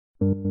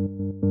In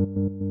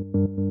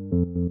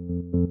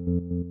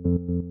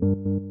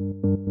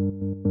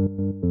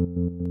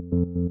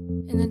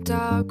a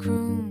dark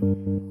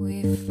room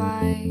we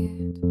fight,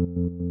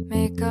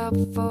 make up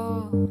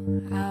for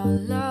our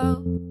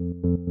love.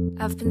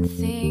 I've been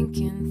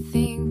thinking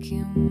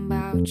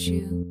about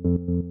you,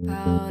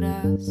 about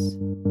us.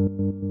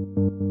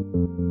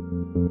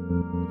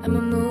 And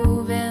we're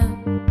moving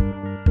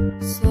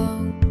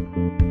slow,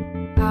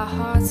 our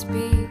hearts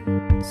beat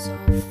so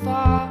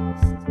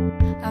fast.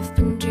 I've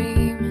been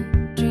dreaming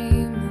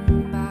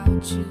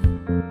about you,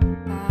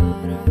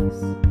 about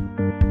us.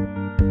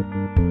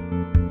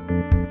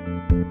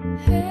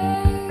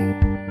 Hey,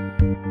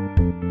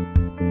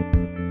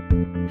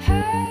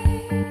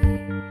 hey,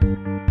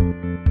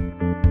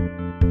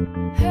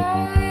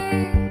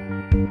 hey,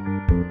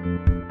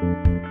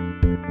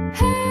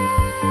 hey.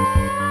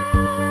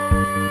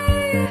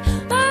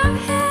 My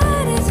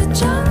head is a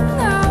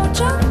jungle,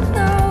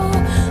 jungle.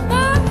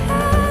 My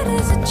head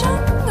is a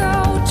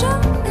jungle,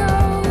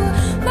 jungle.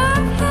 My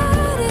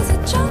head is a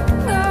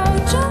jungle,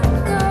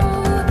 jungle.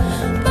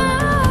 My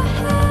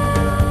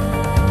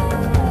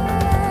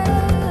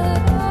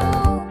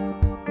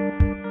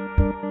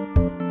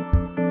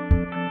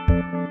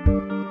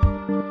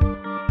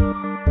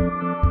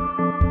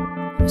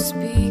I'm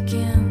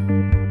speaking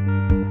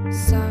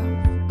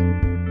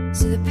soft,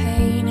 see the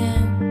pain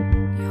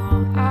in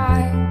your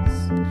eyes.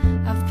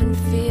 I've been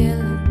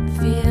feeling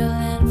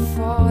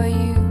for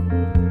you,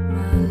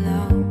 my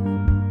love.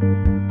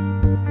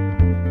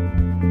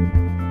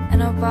 And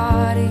our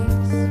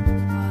bodies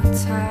are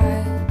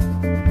tied,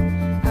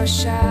 our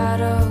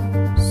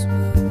shadows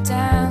will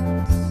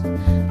dance.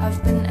 I've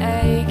been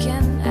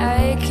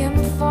aching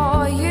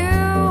for you,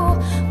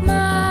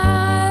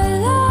 my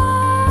love.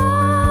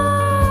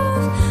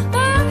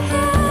 My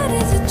head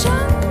is a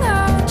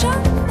jungle,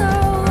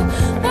 jungle.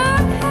 My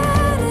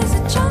head is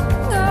a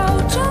jungle,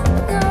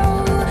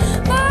 jungle.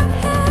 My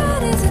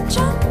head is a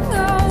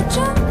jungle,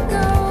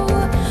 jungle.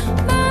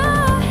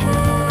 My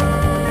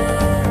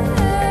head.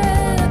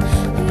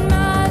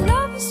 My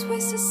love is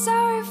wasted,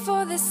 sorry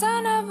for this. I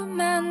never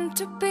meant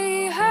to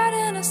be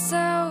hurting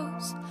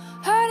ourselves,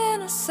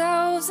 hurting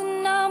ourselves.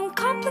 And I'm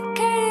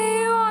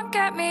complicated, you won't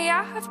get me.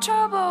 I have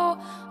trouble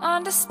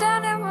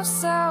understanding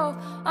myself,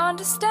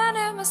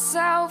 understanding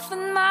myself.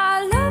 And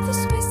my love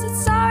is wasted,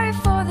 sorry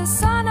for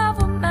this. I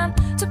never meant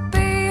to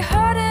be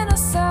hurting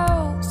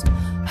ourselves,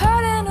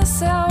 hurting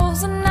ourselves.